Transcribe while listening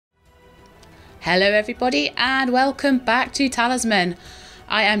Hello everybody and welcome back to Talisman.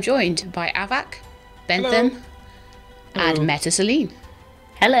 I am joined by Aavak, Bentham and Metaselene.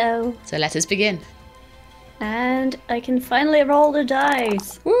 Hello. So let us begin. And I can finally roll the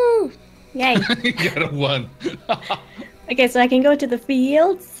dice. Woo! Yay. You got a 1. Okay, so I can go to the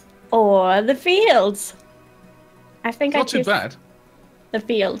fields or the fields. I think Not too bad. The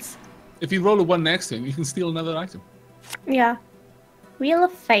fields. If you roll a 1 next to him, you can steal another item. Yeah. Wheel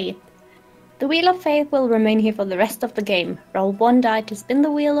of Faith. The Wheel of Faith will remain here for the rest of the game. Roll 1 die to spin the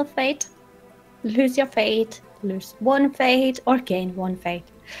Wheel of Fate. Lose your fate. Lose 1 fate or gain 1 fate.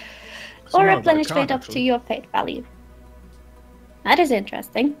 Or replenish fate up to your fate value. That is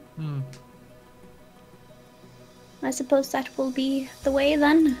interesting. I suppose that will be the way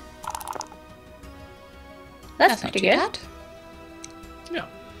then. That's pretty good. Bad. Yeah.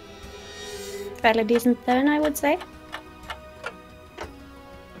 Fairly decent turn, I would say.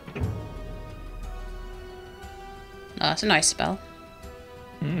 Oh, that's a nice spell.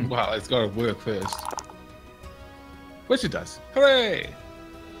 Well, it's got to work first. Which it does. Hooray!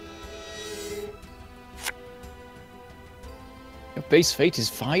 Your base fate is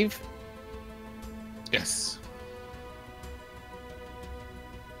 5? Yes.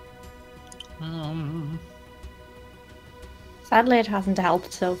 Sadly, it hasn't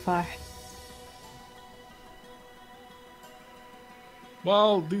helped so far.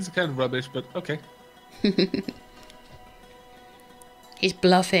 Well, these are kind of rubbish, but okay. He's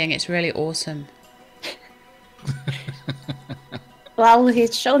bluffing, it's really awesome. Well,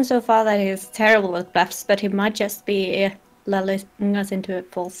 he's shown so far that he's terrible at bluffs, but he might just be lulling us into a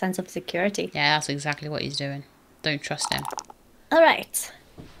false sense of security. Yeah, that's exactly what he's doing. Don't trust him. Alright.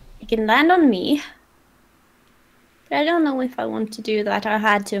 He can land on me. But I don't know if I want to do that. I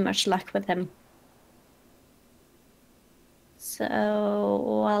had too much luck with him.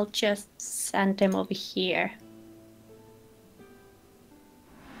 So I'll just send him over here.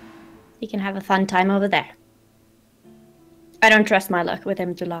 He can have a fun time over there. I don't trust my luck with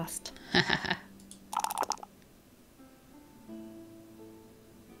him to last.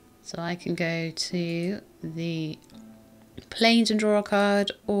 So I can go to the plains and draw a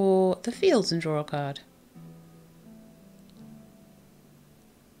card, or the fields and draw a card.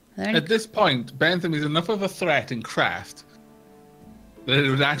 At this point, Bentham is enough of a threat in craft that it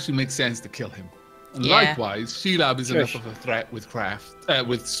would actually make sense to kill him. And likewise, Sheelab is enough of a threat with craft,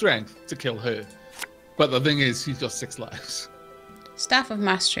 with strength to kill her. But the thing is, she's got 6 lives. Staff of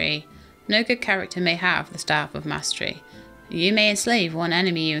Mastery. No good character may have the Staff of Mastery. You may enslave one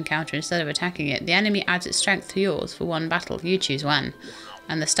enemy you encounter instead of attacking it. The enemy adds its strength to yours for 1 battle. You choose one.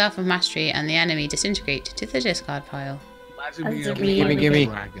 And the Staff of Mastery and the enemy disintegrate to the discard pile. Imagine Gimme.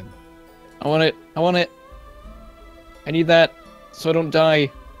 dragon. I want it. I want it. I need that so I don't die.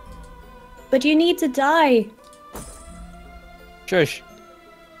 But you need to die. Shush.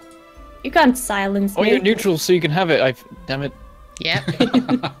 You can't silence me. Oh, you're neutral so you can have it. Damn it. Yep.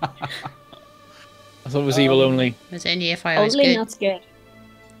 I thought it was evil only. It was only if I was Only good. not good.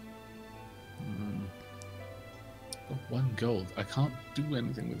 Got 1 gold. I can't do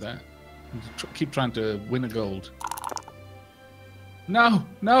anything with that. Keep trying to win a gold. No,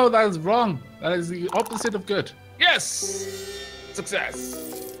 that is wrong. That is the opposite of good. Yes! Success!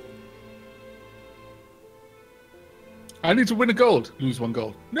 I need to win a gold. Lose 1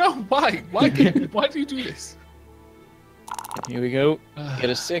 gold. No, why? Why do you do this? Here we go. Get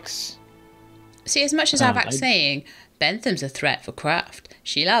a 6. See, as much as Aavak's saying, Bentham's a threat for craft.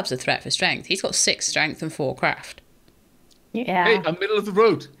 Sheelab's a threat for strength. He's got 6 strength and 4 craft. Yeah. Hey, I'm middle of the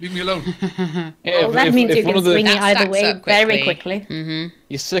road. Leave me alone. Yeah, Well, that means you can swing it That either way stacks up very quickly. quickly.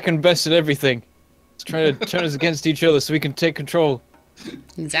 You're second best at everything. It's trying to turn us against each other so we can take control.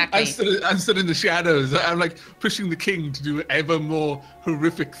 Exactly. I'm stood in the shadows. I'm like pushing the king to do ever more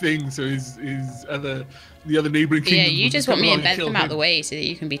horrific things. So the other neighboring kingdoms. Yeah, you just want me and Bentham out the way so that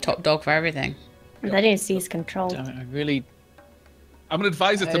you can be top dog for everything. And that is seize control. Damn it, I really... I'm an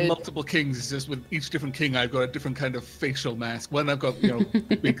advisor to multiple kings. It's just with each different king, I've got a different kind of facial mask. One I've got,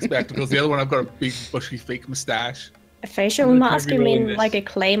 big spectacles. The other one I've got a big bushy fake mustache. A facial mask, you mean like a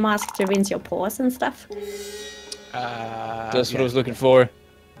clay mask to rinse your pores and stuff? That's what I was looking for.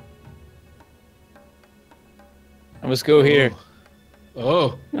 I must go here.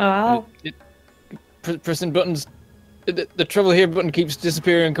 Oh. Oh. Pressing buttons. The trouble here button keeps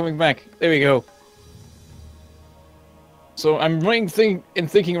disappearing and coming back. There we go. So I'm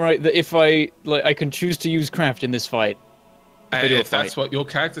thinking right that if I can choose to use craft in this fight. If that's what your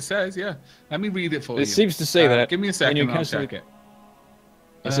character says, yeah. Let me read it for you. It seems to say that. Give me a second, I'll check it.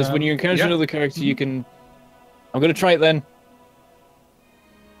 It says when you encounter another character, you can... I'm going to try it then.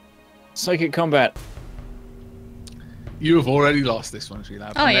 Psychic combat. You have already lost this one,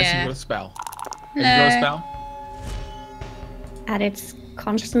 Sheila. Oh, unless yeah. you've got a spell. No. Have you got a spell? And it's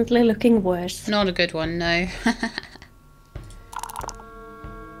constantly looking worse. Not a good one, no.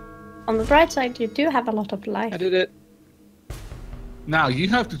 On the bright side, you do have a lot of life. I did it. Now, you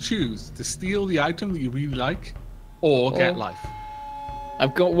have to choose to steal the item that you really like or get life.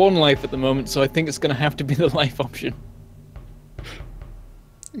 I've got 1 life at the moment, so I think it's going to have to be the life option.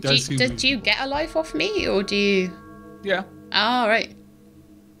 Do you get a life off me, or do you... Yeah. Oh, right.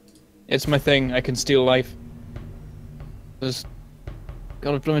 It's my thing. I can steal life. There's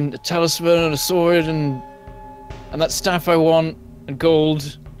got a blooming talisman and a sword and that staff I want and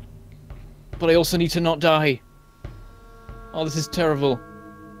gold. But I also need to not die. Oh, this is terrible.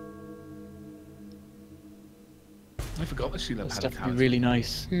 I forgot that Sheila had a Stuff would be talisman. really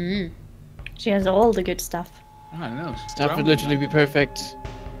nice. Mm. She has all the good stuff. I know. Staff would literally be perfect.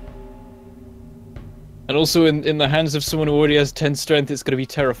 And also in the hands of someone who already has 10 strength, it's going to be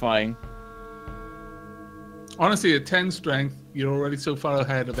terrifying. Honestly, at 10 strength, you're already so far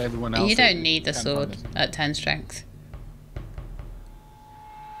ahead of everyone else. You don't need the sword at 10 strength. I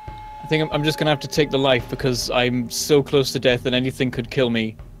think I'm just going to have to take the life because I'm so close to death and anything could kill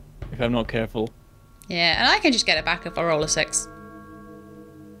me if I'm not careful. Yeah, and I can just get it back if I roll a 6.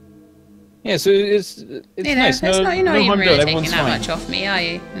 Yeah, so it's You know, nice. it's not, you're not no even harm really done. taking Everyone's that fine. much off me, are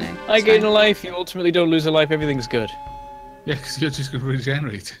you? No, I it's gain fine. a life, you ultimately don't lose a life, everything's good. Yeah, because you're just going to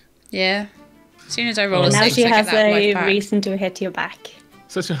regenerate. Yeah. As soon as I roll a And now 6, she I has get that life a back. reason to hit you back.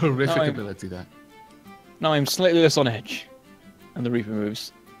 Such a horrific No, ability, that. Now I'm slightly less on edge. And the Reaper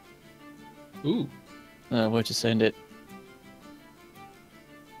moves. Ooh. Where to send it?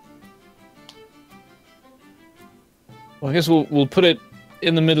 Well, I guess we'll put it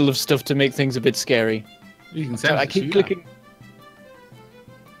in the middle of stuff to make things a bit scary. You can send I it to keep Sheila. clicking.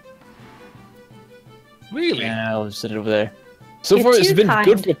 Really? Yeah, I'll set it over there. So You're far, it's too been kind.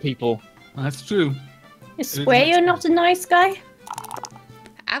 good for people. That's true. I swear you're not a nice guy.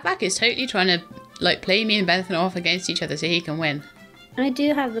 Aavak is totally trying to like play me and Bentham off against each other so he can win. I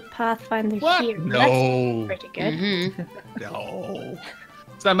do have the Pathfinder What? here. No. That's pretty good. Mm-hmm. No.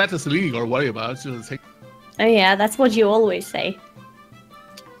 It's that Metaselene you got to worry about. It's just take... Oh yeah, that's what you always say.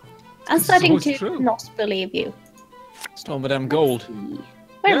 I'm This is starting always to true. not believe you. Stole Madame Gold.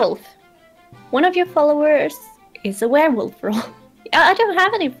 Werewolf. One of your followers is a werewolf roll. I don't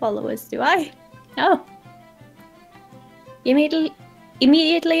have any followers, do I? No. He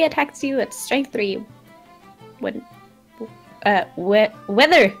immediately attacks you at strength 3 when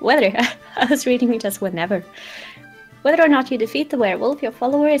whether I was reading it as whenever. Whether or not you defeat the werewolf, your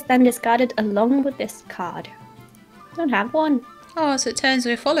follower is then discarded along with this card. Don't have one. Oh, so it turns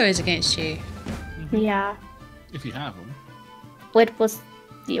your followers against you. Yeah. If you have them. What was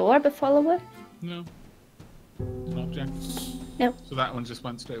the orb a follower? No. An object. No. So that one just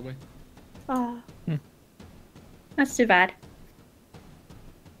went straight away. Ah. That's too bad.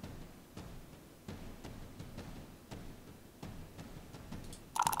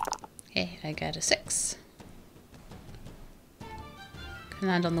 Okay, I get a 6. Can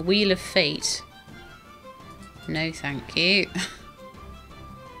land on the Wheel of Fate. No, thank you.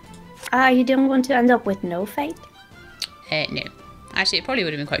 You don't want to end up with no fate? No. Actually, it probably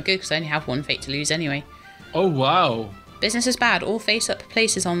would have been quite good because I only have 1 fate to lose anyway. Oh, wow. Business is bad. All face-up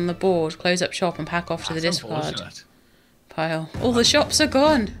places on the board. Close up shop and pack off to the That's discard unfortunate. pile. All the shops are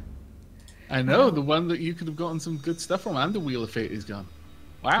gone. I know, the one that you could have gotten some good stuff from and the Wheel of Fate is gone.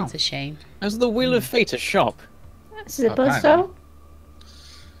 Wow. That's a shame. As the Wheel of Fate a shop? I suppose so.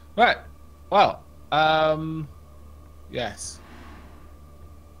 Right. Well, yes.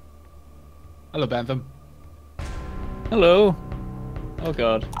 Hello, Bentham. Hello. Oh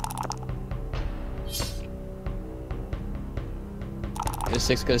god. Get a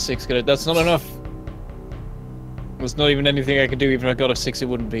 6, get a 6, get a... That's not enough. There's not even anything I could do. Even if I got a 6, it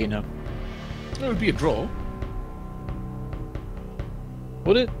wouldn't be enough. It would be a draw.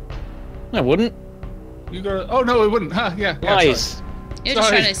 Would it? No, it wouldn't. You got. Oh no, it wouldn't. Huh? Yeah. Lies. You're just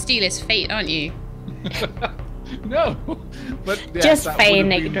Sorry. trying to steal his fate, aren't you? Sorry. No. But yes, Just that would have feign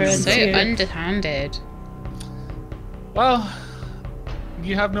been ignorance. So Yeah. underhanded. Well,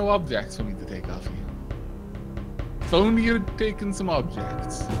 you have no objects for me to take off you. If only you'd taken some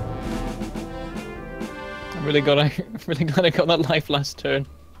objects. I'm really glad I got that life last turn.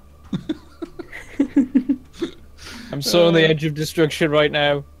 I'm so on the edge of destruction right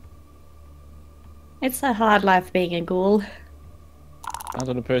now. It's a hard life being a ghoul. Land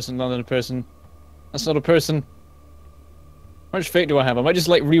on a person, land on a person. That's not a person. How much fate do I have? I might just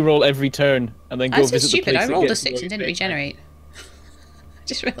like re-roll every turn and then go That's so visit the stupid. place I that rolled a gets 6 and didn't regenerate. I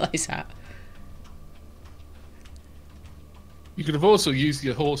just realised that. You could have also used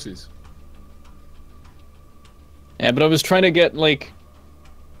your horses. Yeah, but I was trying to get like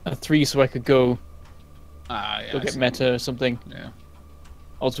a 3 so I could go get meta or something. Yeah.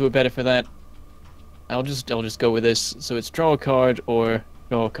 Also, we're better for that. I'll just go with this. So it's draw a card or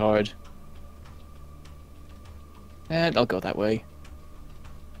draw a card. And I'll go that way.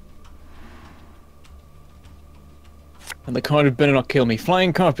 And the card had better not kill me.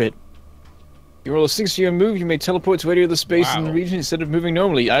 Flying carpet. You roll a 6 for your move, you may teleport to any other space in the region instead of moving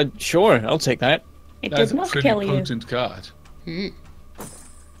normally. Sure, I'll take that. It does not kill you. That's a pretty potent card.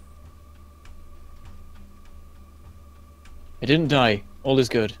 I didn't die. All is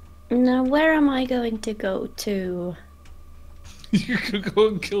good. Now, where am I going to go to? You could go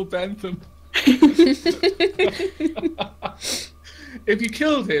and kill Bentham. If you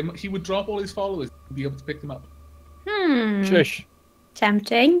killed him, he would drop all his followers and be able to pick them up. Shush.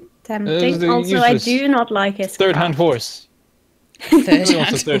 Tempting. Also, I do not like his third-hand horse.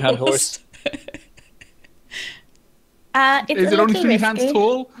 Third-hand horse. Is it only 3 hands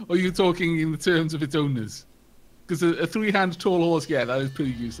tall, or are you talking in the terms of its owners? Because a 3-hand tall horse, yeah, that is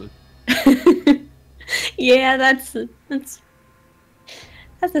pretty useless. Yeah, that's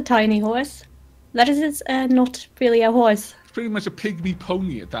a tiny horse. That is not really a horse. It's pretty much a pygmy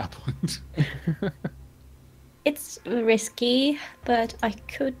pony at that point. It's risky, but I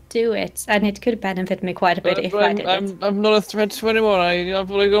could do it, and it could benefit me quite a bit if I did it. I'm not a threat to anyone. I've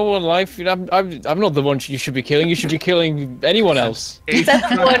only got one life. I'm not the one you should be killing. You should be killing anyone else. That's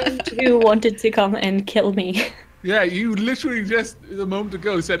the one who wanted to come and kill me. Yeah, you literally just a moment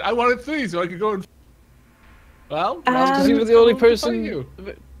ago said, I wanted 3 so I could go and... Well, because you were the only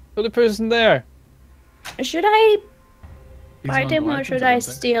person there. Should I fight him or should I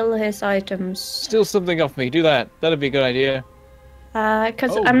steal his items? Steal something off me. Do that. That'd be a good idea.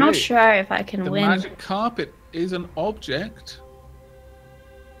 Because I'm not sure if I can win. The magic carpet is an object.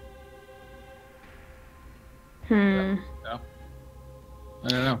 No. I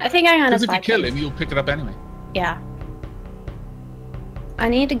don't know. I think I'm gonna fight him. Because if you kill him, you'll pick it up anyway. Yeah. I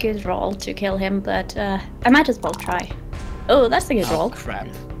need a good roll to kill him, but I might as well try. Oh, that's a good roll. Crap.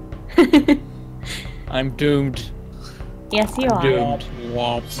 I'm doomed. Yes, you are. Doomed.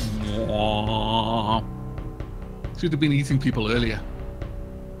 Should have been eating people earlier.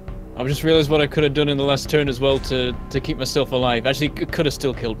 I've just realised what I could have done in the last turn as well to keep myself alive. Actually, it could have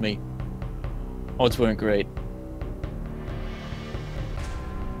still killed me. Odds weren't great.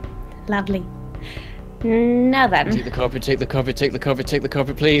 Lovely. Now then. Take the carpet, take the carpet, take the carpet, take the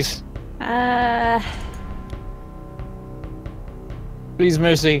carpet, please. Please,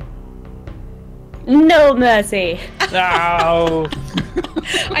 mercy. No mercy. No.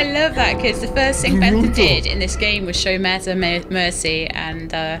 I love that because the first thing Bentham did in this game was show Meta mercy,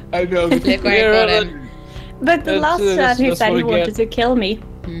 and I know. look where it got him. But the last turn he said he wanted to kill me.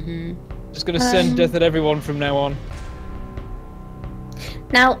 Just gonna send death at everyone from now on.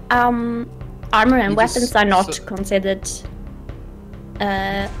 Now, armor and weapons are not considered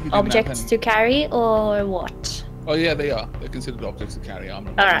objects to carry, or what? Oh yeah, they are. They're considered objects to carry armor.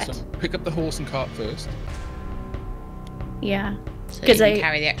 Alright. So pick up the horse and cart first. Yeah. So you can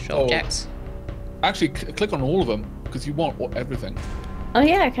carry the extra objects. Actually, click on all of them, because you want everything. Oh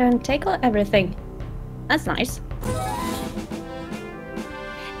yeah, I can take everything. That's nice.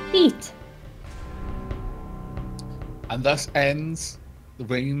 Neat. And thus ends the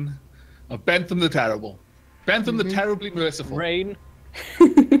reign of Bentham the Terrible. Bentham the Terribly Merciful. Rain.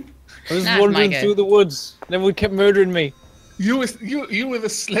 I was wandering through the woods, and everyone kept murdering me. You were the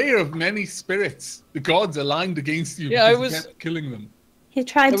slayer of many spirits. The gods aligned against you. Yeah, because you kept killing them. He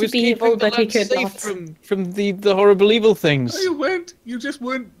tried to be evil, but he could not. From the horrible evil things. No, you weren't. You just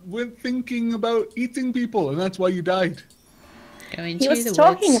weren't thinking about eating people, and that's why you died. He was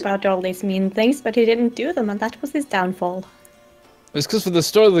talking about all these mean things, but he didn't do them, and that was his downfall. It was because for the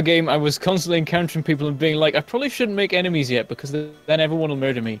start of the game, I was constantly encountering people and being like, I probably shouldn't make enemies yet, because then everyone will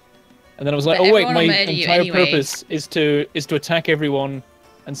murder me. And then I was like, oh wait, my entire purpose is to attack everyone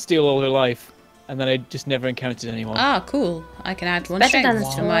and steal all their life. And then I just never encountered anyone. Ah, cool. I can add one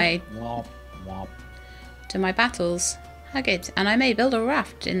strength to my battles. How good. And I may build a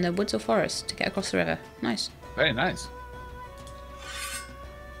raft in the woods or forest to get across the river. Nice. Very nice.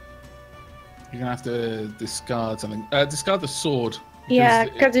 You're gonna have to discard something. Discard the sword. Yeah,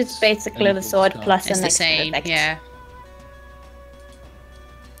 because it's basically the sword plus an extra effect. It's the same, yeah.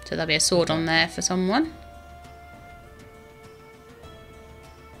 So there'll be a sword on there for someone.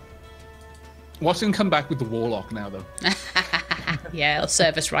 Watch him come back with the warlock now, though. Yeah, it'll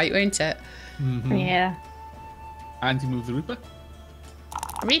serve us right, won't it? Yeah. And you move the Reaper.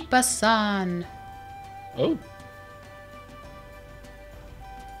 Reaper-san. Oh.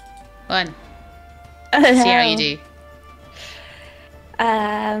 1. See how you do.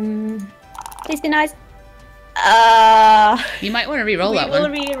 Please be nice. You might want to re-roll that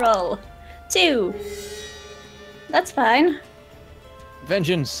one. We will re-roll. 2. That's fine.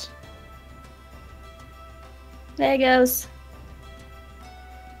 Vengeance. There goes.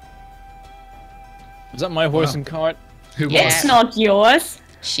 Was that my horse and cart? Yeah. It's not yours.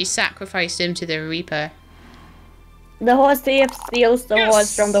 She sacrificed him to the Reaper. The horse thief steals the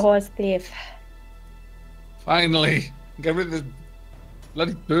horse from the horse thief. Finally. Get rid of the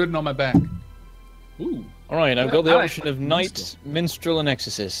bloody burden on my back. Ooh. Alright, I've got the option of Knight, Minstrel, and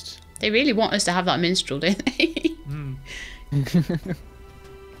Exorcist. They really want us to have that minstrel, don't they?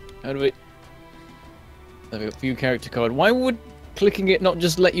 How do we... There we go, view character card. Why would clicking it not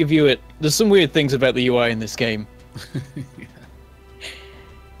just let you view it? There's some weird things about the UI in this game. Yeah.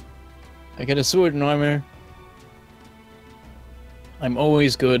 I get a sword and armor. I'm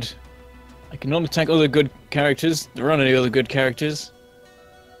always good. I can not attack other good characters. There aren't any other good characters.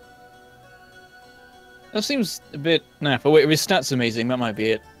 That seems a bit naff. Oh wait, if his stats amazing, that might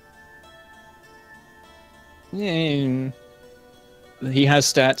be it. Yeah. He has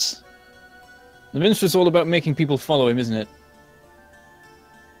stats. The Minstrel's all about making people follow him, isn't it?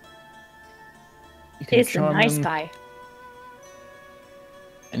 You can He's a charm nice him, guy.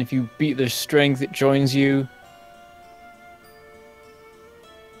 and if you beat their strength, it joins you.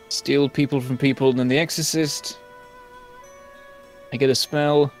 Steal people from people, and then the Exorcist. I get a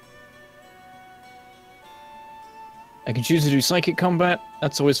spell. I can choose to do psychic combat.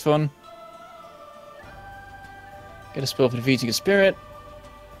 That's always fun. Get a spell for defeating a spirit.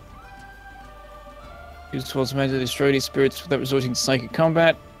 Use towards measure to destroy these spirits without resorting to psychic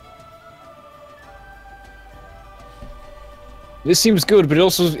combat. This seems good, but it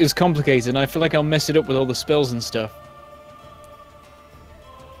also is complicated, and I feel like I'll mess it up with all the spells and stuff.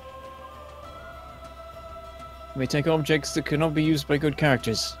 You may take objects that cannot be used by good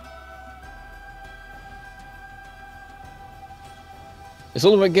characters. It's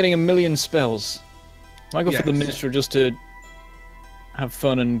all about getting 1,000,000 spells. I go for the Minstrel just to have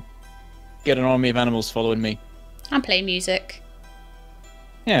fun and get an army of animals following me. And play music.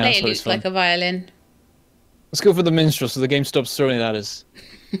 Yeah, Play that's it always loops fun. like a violin. Let's go for the Minstrel so the game stops throwing it at us.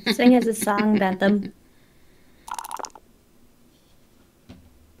 Sing us a song, Bentham.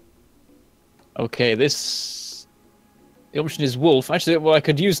 Okay, this... The option is Wolf. Actually, well, I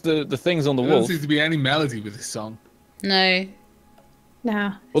could use the things on the There doesn't Wolf. seem to be any melody with this song. No.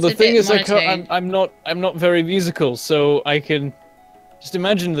 No. Well, the It's a thing bit is, monotone. I'm not very musical, so I can just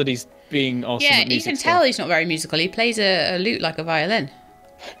imagine that he's being awesome. Yeah, at you music can stuff. tell he's not very musical. He plays a lute like a violin.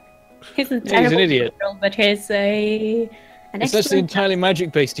 He's a Yeah, he's terrible an idiot. girl, but he's an It's actually excellent... entirely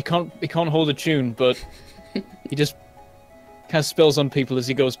magic based. He can't hold a tune, but he just casts spells on people as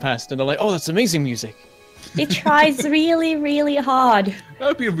he goes past, and they're like, "Oh, that's amazing music." He tries really, really hard. That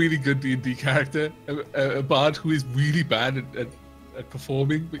would be a really good D&D character. A bard who is really bad at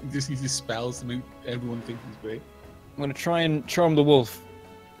performing, but he just uses spells to make everyone think he's great. I'm gonna try and charm the wolf.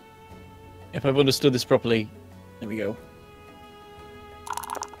 If I've understood this properly. There we go.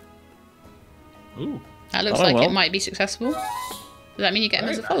 Ooh. That looks Oh, like well. it might be successful. Does that mean you get him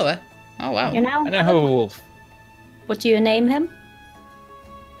as a follower? Oh, wow. You know? I now have a wolf. What do you name him?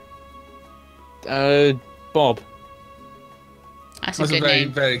 Bob. That's a That's a good very,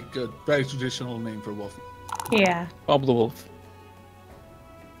 name. very good, very traditional name for a wolf. Yeah. Bob the wolf.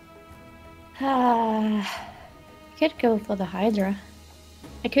 I could go for the Hydra.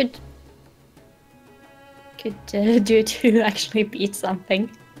 I could do to actually beat something.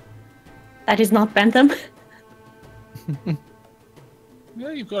 That is not Bentham.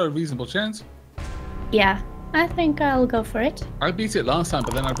 Yeah, you've got a reasonable chance. Yeah, I think I'll go for it. I beat it last time,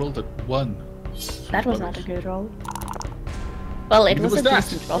 but then I rolled a 1. That was not a good roll. Well, it was a that.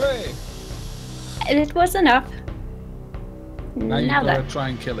 decent roll. Hooray. And it was enough. Now you've Now got that, to try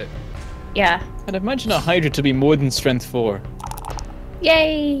and kill it. yeah. I'd imagine a Hydra to be more than strength 4.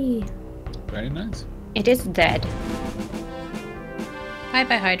 Yay! Very nice. It is dead.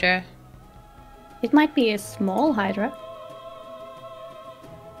 Bye-bye, Hydra. It might be a small Hydra.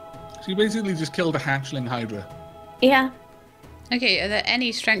 So you basically just killed a hatchling hydra. Yeah. Okay, are there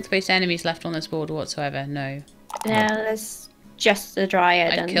any strength-based enemies left on this board whatsoever? No. There's just the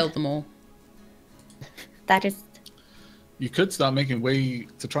Dryad. I've and killed them all. that is... You could start making way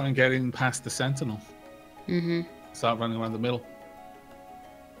to try and get in past the sentinel. Mm-hmm. Start running around the middle.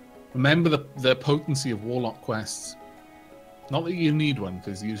 Remember the potency of warlock quests. Not that you need one,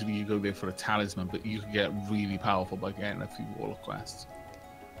 because usually you go there for a talisman, but you can get really powerful by getting a few warlock quests.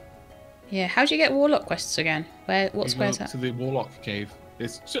 Yeah, how do you get Warlock quests again? What square's that? To the Warlock Cave.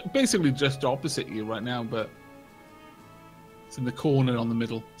 It's basically just opposite you right now, but it's in the corner on the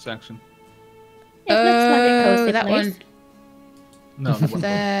middle section. It looks like a cozy that place. one. No, the one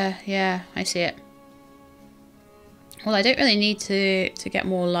There, yeah, I see it. Well, I don't really need to get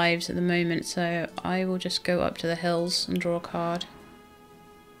more lives at the moment, so I will just go up to the hills and draw a card.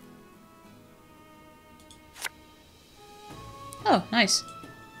 Oh, nice.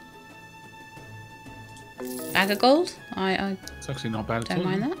 Bag of gold? It's actually not bad at all. Don't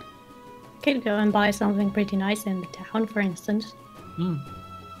mind that. Could go and buy something pretty nice in the town, for instance.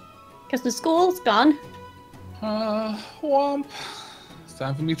 Because the school's gone. Womp. It's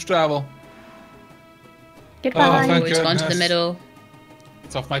time for me to travel. Goodbye. thank It's gone to the goodness. middle.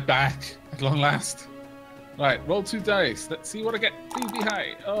 It's off my back at long last. Right, roll 2 dice. Let's see what I get. Please be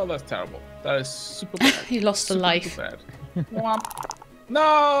high. Oh, that's terrible. That is super bad. You lost a life. Super bad. Womp.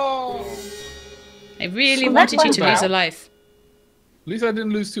 No! I really So wanted that you to went lose a well. life. At least I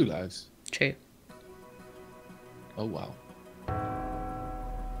didn't lose 2 lives. True. Oh, wow.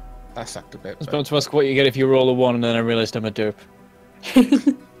 That sucked a bit. I was but- about to ask what you get if you roll a 1, and then I realised I'm a derp.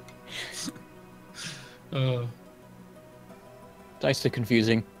 Dice are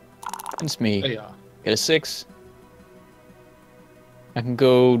confusing. It's me. They are. Get a 6. I can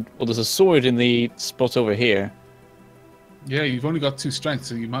go... Well, there's a sword in the spot over here. Yeah, you've only got 2 strength,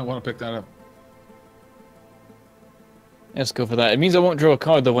 so you might want to pick that up. Let's go for that. It means I won't draw a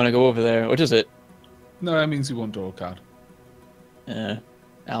card, though, when I go over there. Or does it? No, that means you won't draw a card.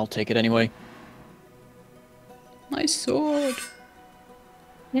 I'll take it anyway. My sword.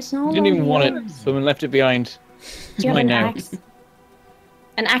 It's no I didn't even want longer it. Someone left it behind. It's You have mine an now. axe.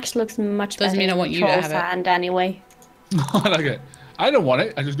 An axe looks much Doesn't better mean I than want you to troll's have it. hand anyway. I like it. I don't want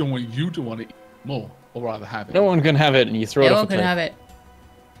it. I just don't want you to want it more, or rather have it. No one can have it, and you throw No it off one a can cliff. have it.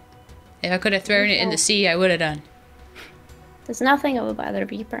 If I could have thrown it in the sea, I would have done. There's nothing over by the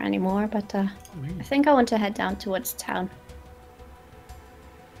Reaper anymore, but I think I want to head down towards town.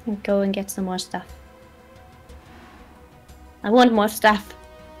 And go and get some more stuff. I want more stuff.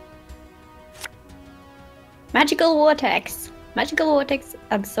 Magical Vortex. Magical Vortex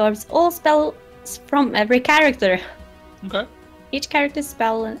absorbs all spells from every character. Okay. Each character's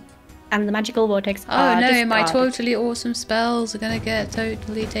spell and the Magical Vortex Oh are no, my discarded. totally awesome spells are gonna get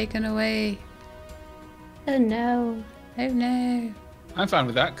totally taken away. Oh no. Oh no. I'm fine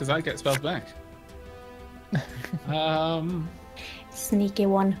with that, because I get spells back. Sneaky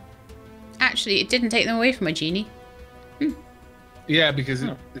one. Actually, it didn't take them away from my genie. Yeah, because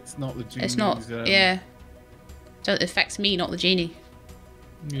it's not the genie's... It's not. Yeah. So it affects me, not the genie.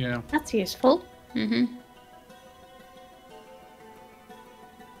 Yeah. That's useful.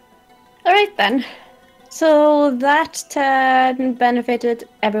 Alright then. So that turn benefited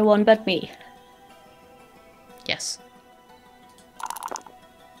everyone but me. Yes.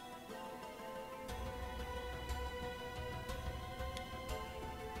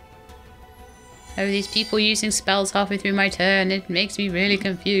 Oh, these people using spells halfway through my turn, it makes me really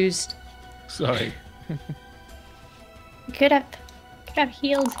confused. Sorry. You could have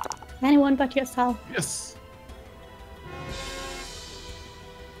healed anyone but yourself. Yes.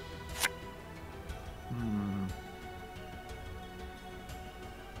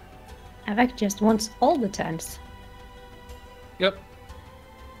 Aavak just wants all the turns. Yep.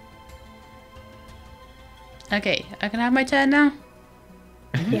 Okay, I can have my turn now?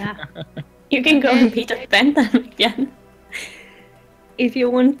 Yeah. You can go and beat up Bentham again. If you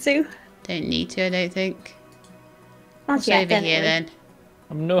want to. Don't need to, I don't think. Not What's yet, over here anyway. then?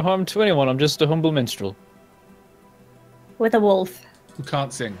 I'm no harm to anyone. I'm just a humble minstrel. With a wolf. Who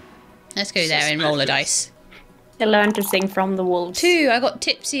can't sing. Let's go there and roll a dice. You learn to sing from the wolves. 2, I got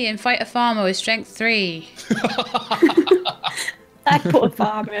tipsy and fight a farmer with strength 3. That poor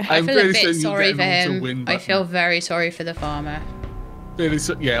farmer. I I'm feel a pretty bit certain you'll sorry get for an auto him. win I button. feel very sorry for the farmer.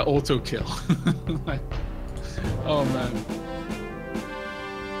 Yeah, auto kill. Oh man.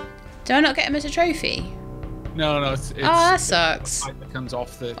 Do I not get him as a trophy? No, it's Oh, that sucks. It comes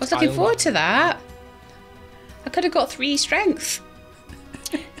off the I was looking tile. forward to that. I could have got 3 strength.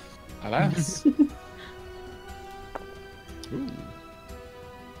 Alas. Ooh.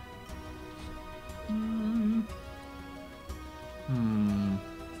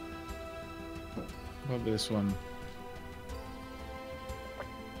 What about this one?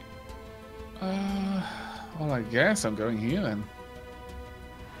 Well, I guess I'm going here then.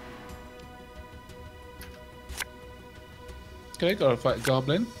 Okay, gotta fight a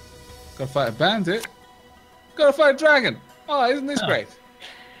goblin. Gotta fight a bandit. Gotta fight a dragon. Oh, isn't this great?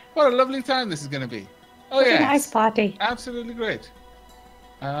 What a lovely time this is gonna be. Oh What a yeah. nice party. Absolutely great.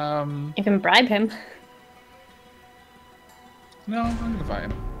 You can bribe him. No, I'm gonna fight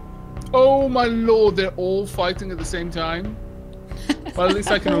him. Oh my lord, they're all fighting at the same time? Well, at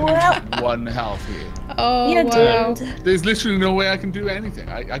least I can only use 1 health here. Oh, You wow. did. There's literally no way I can do anything.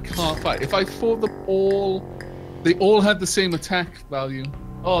 I can't fight. If I fought them all, they all had the same attack value.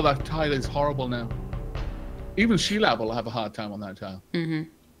 Oh, that tile is horrible now. Even Sheila will have a hard time on that tile. Mm-hmm.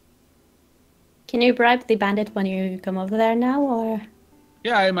 Can you bribe the bandit when you come over there now, or?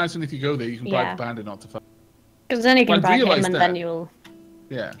 Yeah, I imagine if you go there, you can bribe Yeah. the bandit not to fight. Because then you can Well, I bribe him, realised and that. then you'll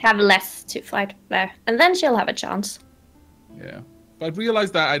Yeah, have less to fight there, and then she'll have a chance. yeah. But I'd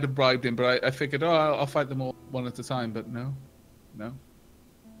realised that I'd have bribed him, but I figured, I'll fight them all one at a time. But no.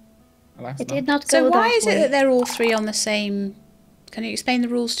 Alas, It no. did not go So why that is it way. that they're all 3 on the same... Can you explain the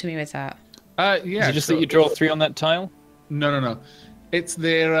rules to me with that? Yeah. Is it just sure. that you draw 3 on that tile? No. It's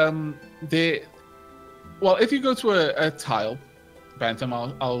their Well, if you go to a tile, Bentham,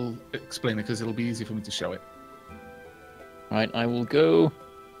 I'll explain it because it'll be easy for me to show it. Right, I will go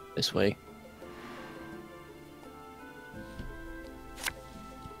this way.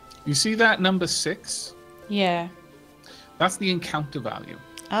 You see that number 6? Yeah. That's the encounter value.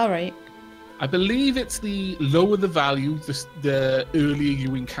 All right. I believe it's the lower the value, the earlier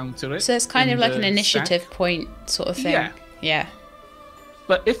you encounter it. So it's kind in of like an the initiative stack. point sort of thing. Yeah. Yeah.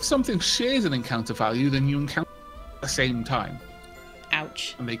 But if something shares an encounter value, then you encounter at the same time,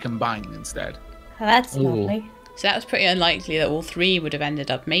 Ouch. and they combine instead. That's Ooh. lovely. So that was pretty unlikely that all 3 would have ended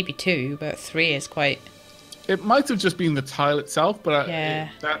up. Maybe 2, but 3 is quite... It might have just been the tile itself, but Yeah.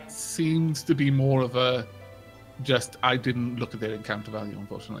 that seems to be more of a just I didn't look at their encounter value,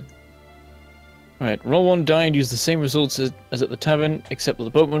 unfortunately. Right, roll 1 die and use the same results as at the tavern, except that the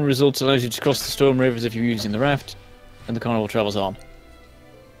boatman results allows you to cross the storm river as if you're using the raft, and the carnival travels on.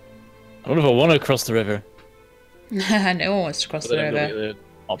 I wonder if I want to cross the river. No one wants to cross But the then I've got to river. get the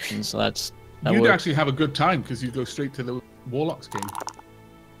options, so that You'd works. actually have a good time because you go straight to the Warlocks game.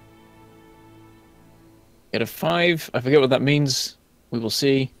 Get a 5. I forget what that means. We will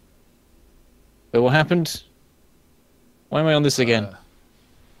see. But what happened? Why am I on this again?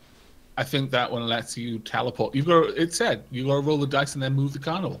 I think that one lets you teleport. You've got. It said you got to roll the dice and then move the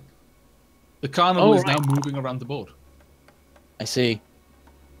carnival. The carnival is now moving around the board. I see.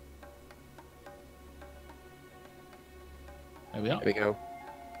 There we are. There we go.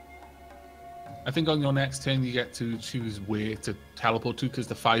 I think on your next turn you get to choose where to teleport to because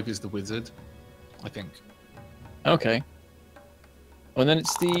the 5 is the wizard. I think. Okay. Oh, and then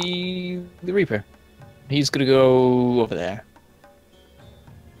it's the Reaper. He's gonna go over there.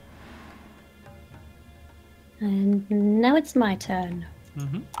 And now it's my turn.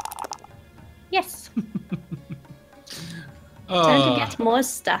 Mm-hmm. Yes. Time to get more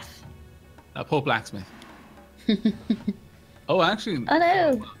stuff. Poor blacksmith. Oh, actually, Oh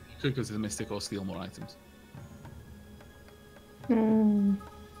no. you could go to the mystic or steal more items. Can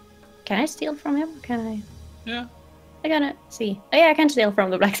I steal from him? Can I? Yeah. I gotta see. Oh yeah, I can steal from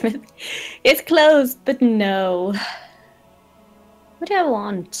the blacksmith. It's closed, but no. What do I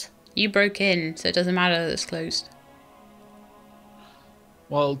want? You broke in, so it doesn't matter that it's closed.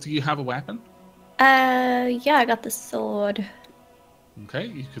 Well, do you have a weapon? Yeah, I got the sword. Okay,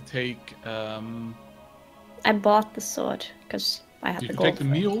 you could take. I bought the sword because I have You the could gold. take the for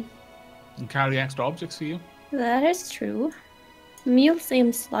it. mule and carry extra objects for you. That is true. Mule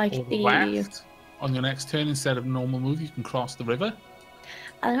seems like Or the. raft. On your next turn, instead of normal move, you can cross the river.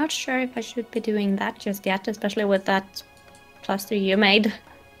 I'm not sure if I should be doing that just yet, especially with that cluster you made.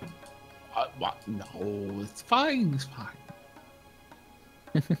 What? No, it's fine. It's fine.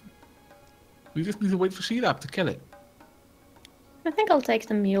 We just need to wait for Sheila to kill it. I think I'll take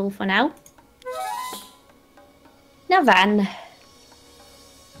the mule for now. Now then.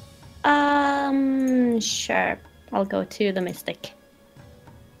 Sure. I'll go to the mystic.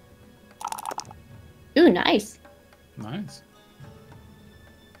 Ooh, nice. Nice.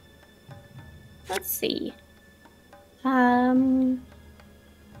 Let's see.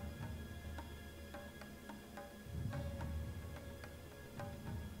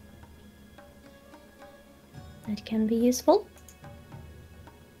 That can be useful.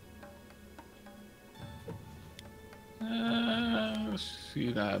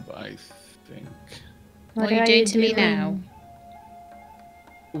 Sheila, I think. What are you doing to me now?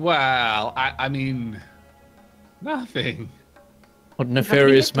 Well, I mean, nothing. What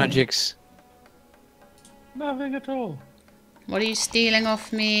nefarious doing? magics? Nothing at all. What are you stealing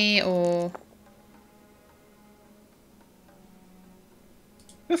off me, or...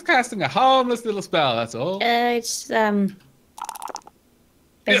 Just casting a harmless little spell, that's all. It's basically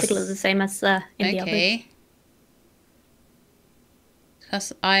Yes. the same as in the other. Okay.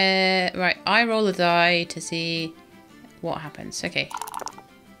 I roll a die to see what happens. Okay.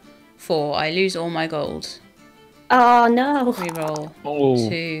 4. I lose all my gold. Oh no. Reroll. Oh.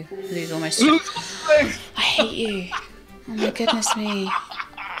 2. Lose all my strength. I hate you. Oh my goodness me.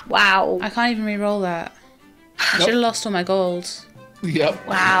 Wow. I can't even reroll that. I should have lost all my gold. Yep.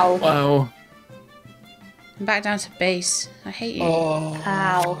 Wow. Wow. I'm back down to base. I hate you. Oh.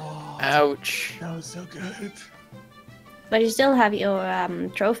 Ow. Ouch. That was so good. But you still have your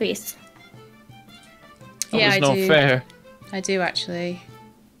trophies. That Yeah, was I not do. fair. I do actually.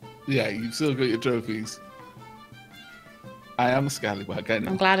 Yeah, you've still got your trophies. I am a scallywag, I I'm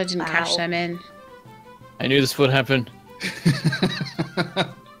know. glad I didn't cash Wow. them in. I knew this would happen. All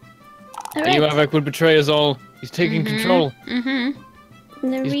I knew right. Aavak would betray us all. He's taking control. Mm-hmm.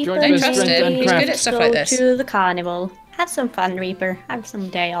 The He's Reaper joined by trust him. may He's good at stuff go like this. to the carnival. Have some fun, Reaper. Have some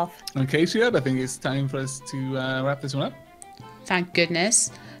day off. Okay, Shiad, I think it's time for us to wrap this one up. Thank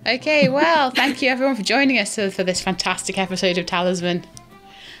goodness. Okay, well, thank you everyone for joining us for this fantastic episode of Talisman.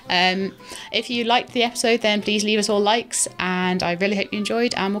 If you liked the episode, then please leave us all likes, and I really hope you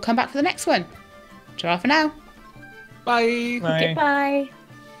enjoyed, and we'll come back for the next one. Ta-ra for now. Bye. Bye. Goodbye.